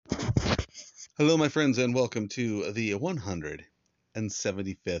Hello, my friends, and welcome to the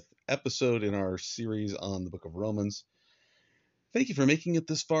 175th episode in our series on the book of Romans. Thank you for making it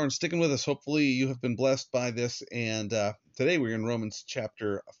this far and sticking with us. Hopefully, you have been blessed by this. And today we're in Romans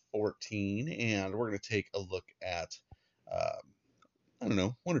chapter 14, and we're going to take a look at, I don't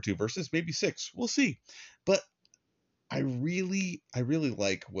know, one or two verses, maybe six. We'll see. But I really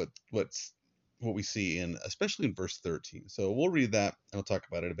like what we see in, especially in verse 13. So we'll read that and I'll talk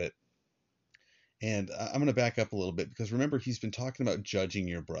about it a bit. And I'm going to back up a little bit because remember, he's been talking about judging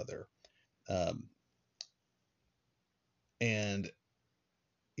your brother. And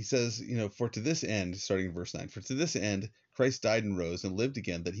he says, for to this end, starting in verse 9, for to this end Christ died and rose and lived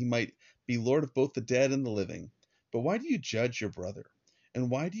again, that he might be Lord of both the dead and the living. But why do you judge your brother?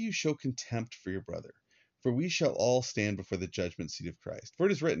 And why do you show contempt for your brother? For we shall all stand before the judgment seat of Christ. For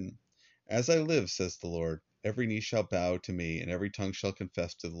it is written, as I live, says the Lord, every knee shall bow to me, and every tongue shall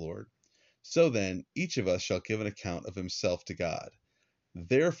confess to the Lord. So then, each of us shall give an account of himself to God.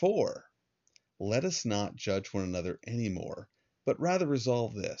 Therefore, let us not judge one another any more, but rather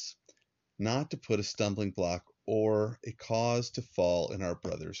resolve this, not to put a stumbling block or a cause to fall in our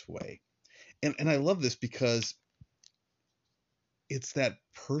brother's way. And I love this because it's that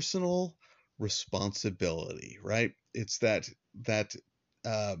personal responsibility, right? It's that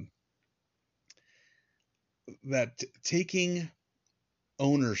um, taking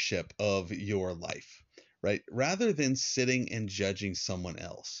ownership of your life, right? Rather than sitting and judging someone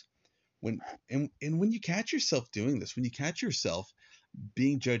else. When you catch yourself doing this, when you catch yourself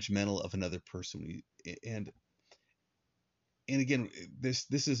being judgmental of another person, and again, this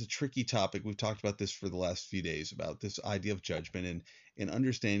is a tricky topic. We've talked about this for the last few days about this idea of judgment and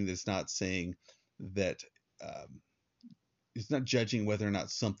understanding that it's not saying that it's not judging whether or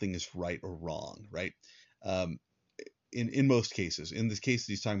not something is right or wrong, right? Um, in most cases, in this case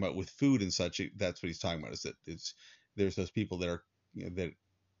that he's talking about with food and such, that's what he's talking about. Is that there's those people that are that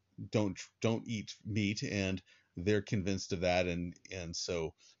don't eat meat and they're convinced of that, and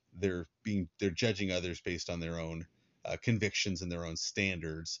so they're judging others based on their own convictions and their own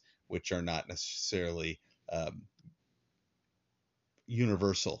standards, which are not necessarily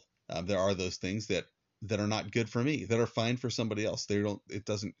universal. There are those things that are not good for me that are fine for somebody else.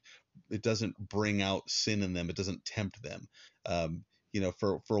 It doesn't bring out sin in them. It doesn't tempt them.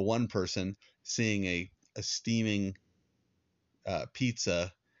 For one person, seeing a steaming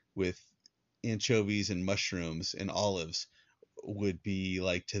pizza with anchovies and mushrooms and olives would be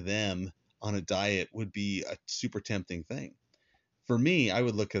like, to them on a diet, would be a super tempting thing. For me, I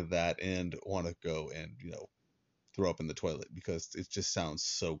would look at that and want to go and throw up in the toilet because it just sounds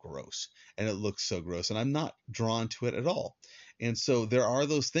so gross and it looks so gross, and I'm not drawn to it at all. And so there are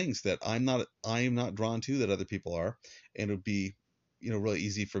those things that I am not drawn to that other people are, and it would be really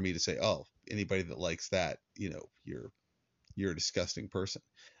easy for me to say, oh, anybody that likes that, you're a disgusting person.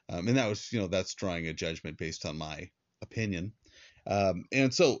 And that was, that's drawing a judgment based on my opinion.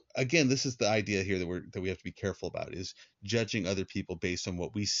 And so again, this is the idea here that we have to be careful about, is judging other people based on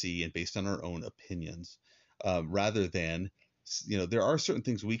what we see and based on our own opinions, rather than, there are certain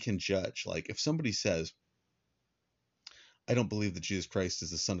things we can judge. Like if somebody says, I don't believe that Jesus Christ is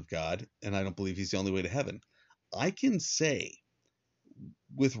the Son of God, and I don't believe he's the only way to heaven, I can say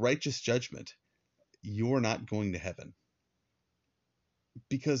with righteous judgment, you're not going to heaven,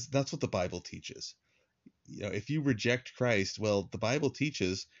 because that's what the Bible teaches. If you reject Christ, well, the Bible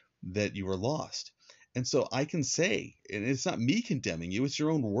teaches that you are lost. And so I can say, and it's not me condemning you, it's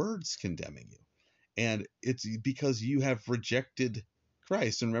your own words condemning you. And it's because you have rejected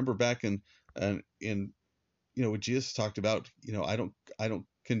Christ. And remember back in when Jesus talked about, I don't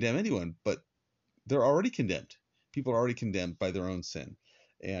condemn anyone, but they're already condemned. People are already condemned by their own sin.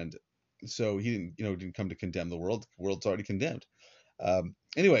 And so he didn't come to condemn the world. The world's already condemned.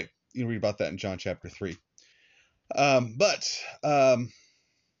 Anyway, you can read about that in John chapter 3. But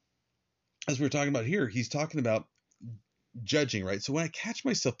as we were talking about here, he's talking about judging, right? So when I catch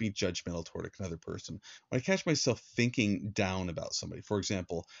myself being judgmental toward another person, when I catch myself thinking down about somebody, for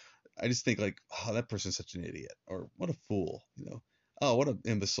example, I just think like, oh, that person's such an idiot, or what a fool, oh, what an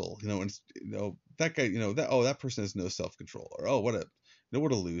imbecile, and that guy, that person has no self-control, or oh, what a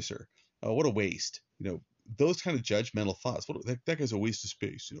loser, oh, what a waste, those kind of judgmental thoughts. That guy's a waste of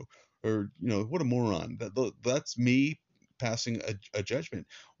space, or what a moron. That's me passing a judgment.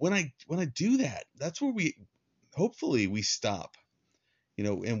 When I do that, that's where hopefully we stop,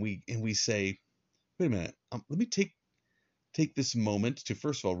 and we say, wait a minute, let me take this moment to,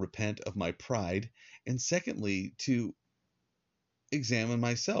 first of all, repent of my pride, and secondly, to examine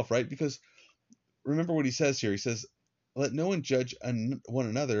myself, right? Because remember what he says here. He says, Let no one judge one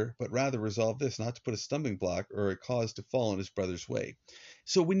another, but rather resolve this, not to put a stumbling block or a cause to fall in his brother's way.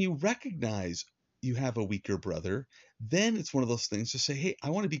 So when you recognize you have a weaker brother, then it's one of those things to say, hey, I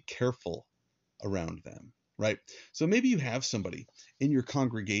want to be careful around them, right? So maybe you have somebody in your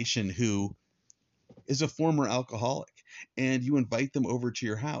congregation who is a former alcoholic, and you invite them over to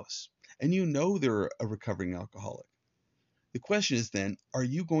your house, and you know they're a recovering alcoholic. The question is then, are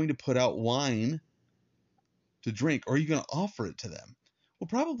you going to put out wine to drink, or are you going to offer it to them? Well,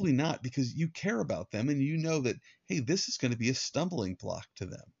 probably not, because you care about them and you know that, hey, this is going to be a stumbling block to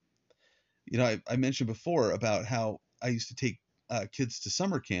them. I mentioned before about how I used to take kids to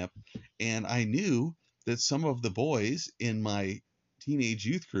summer camp, and I knew that some of the boys in my teenage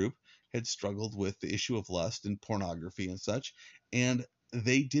youth group had struggled with the issue of lust and pornography and such, and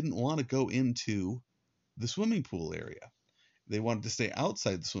they didn't want to go into the swimming pool area. They wanted to stay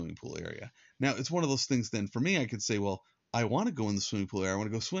outside the swimming pool area. Now, it's one of those things then for me, I could say, well, I want to go in the swimming pool area. I want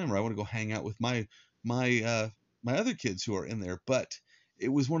to go swim, or I want to go hang out with my my other kids who are in there. But it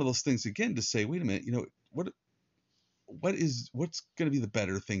was one of those things again to say, wait a minute, what's going to be the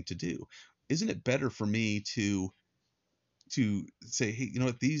better thing to do? Isn't it better for me to say, hey,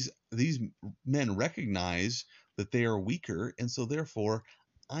 what, these men recognize that they are weaker, and so therefore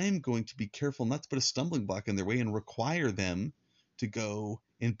I'm going to be careful not to put a stumbling block in their way and require them to go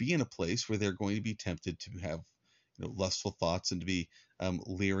and be in a place where they're going to be tempted to have lustful thoughts and to be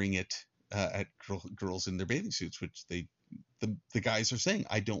leering at girls in their bathing suits, which the guys are saying,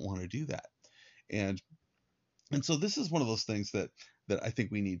 I don't want to do that. And so this is one of those things that I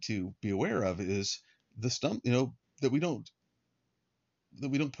think we need to be aware of, is that we don't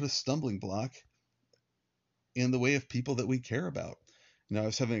put a stumbling block in the way of people that we care about. I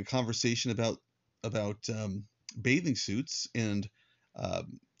was having a conversation about bathing suits and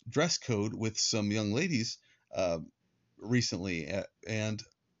dress code with some young ladies uh, recently, and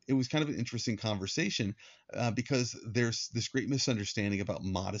it was kind of an interesting conversation because there's this great misunderstanding about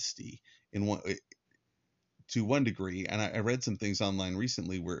modesty in one to one degree. And I read some things online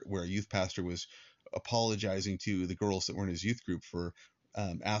recently where a youth pastor was apologizing to the girls that were in his youth group for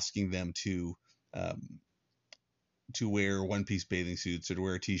asking them um, to wear one piece bathing suits or to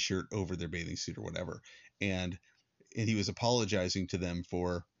wear a t-shirt over their bathing suit or whatever. And he was apologizing to them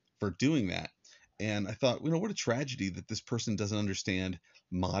for doing that. And I thought, what a tragedy that this person doesn't understand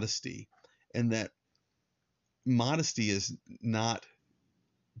modesty, and that modesty is not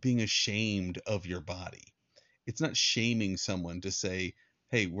being ashamed of your body. It's not shaming someone to say,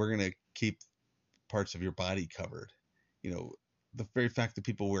 hey, we're going to keep parts of your body covered. The very fact that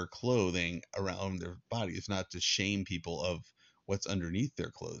people wear clothing around their body is not to shame people of what's underneath their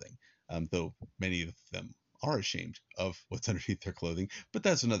clothing, though many of them are ashamed of what's underneath their clothing. But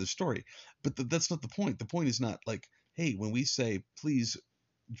that's another story. But that's not the point. The point is not like, hey, when we say please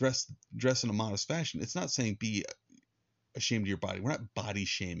dress in a modest fashion, it's not saying be ashamed of your body. We're not body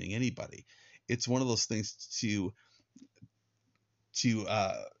shaming anybody. It's one of those things to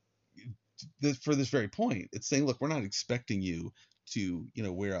for this very point. It's saying, look, we're not expecting you to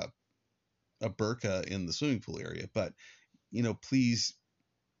wear a burqa in the swimming pool area, but please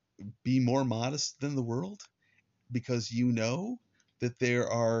be more modest than the world, because that there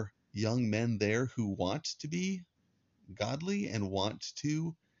are young men there who want to be godly and want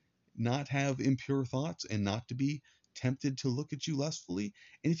to not have impure thoughts and not to be tempted to look at you lustfully.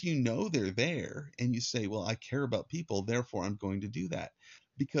 And if you know they're there and you say, well, I care about people, therefore I'm going to do that.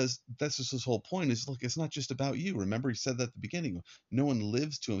 Because that's just his whole point, is, look, it's not just about you. Remember, he said that at the beginning. No one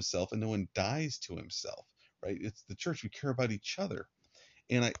lives to himself and no one dies to himself, right? It's the church. We care about each other.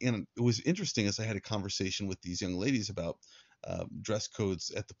 And it was interesting as I had a conversation with these young ladies about dress codes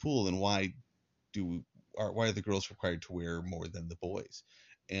at the pool, and why are the girls required to wear more than the boys?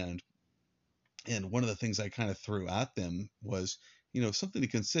 And one of the things I kind of threw at them was, something to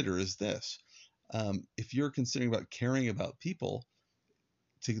consider is this: if you're considering about caring about people,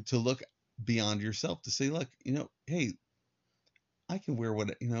 to look beyond yourself, to say, look, hey, I can wear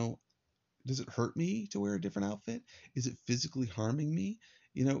what does it hurt me to wear a different outfit? Is it physically harming me?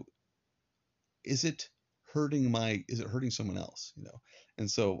 You know, is it is it hurting someone else? And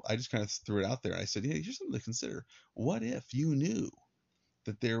so I just kind of threw it out there. I said, yeah, here's something to consider. What if you knew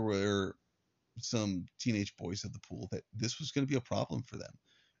that there were some teenage boys at the pool, that this was going to be a problem for them?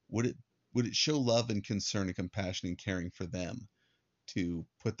 Would it show love and concern and compassion and caring for them to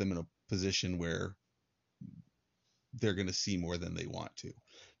put them in a position where they're going to see more than they want to?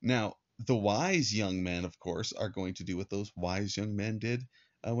 Now, the wise young men, of course, are going to do what those wise young men did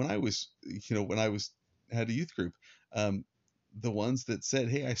when I was, had a youth group. The ones that said,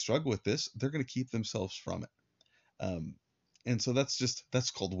 "Hey, I struggle with this," they're going to keep themselves from it. Um, and so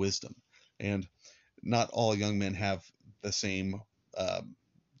that's called wisdom. And not all young men have the same um,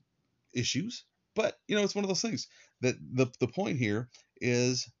 issues, but it's one of those things that the point here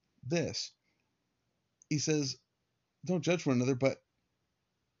is this. He says, don't judge one another, but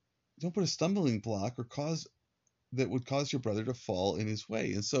don't put a stumbling block or cause that would cause your brother to fall in his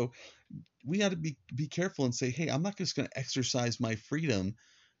way. And so we got to be careful and say, hey, I'm not just going to exercise my freedom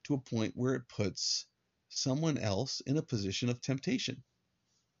to a point where it puts someone else in a position of temptation.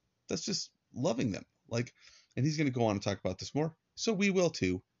 That's just loving them. And he's going to go on and talk about this more. So we will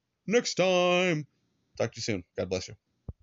too next time. Talk to you soon. God bless you.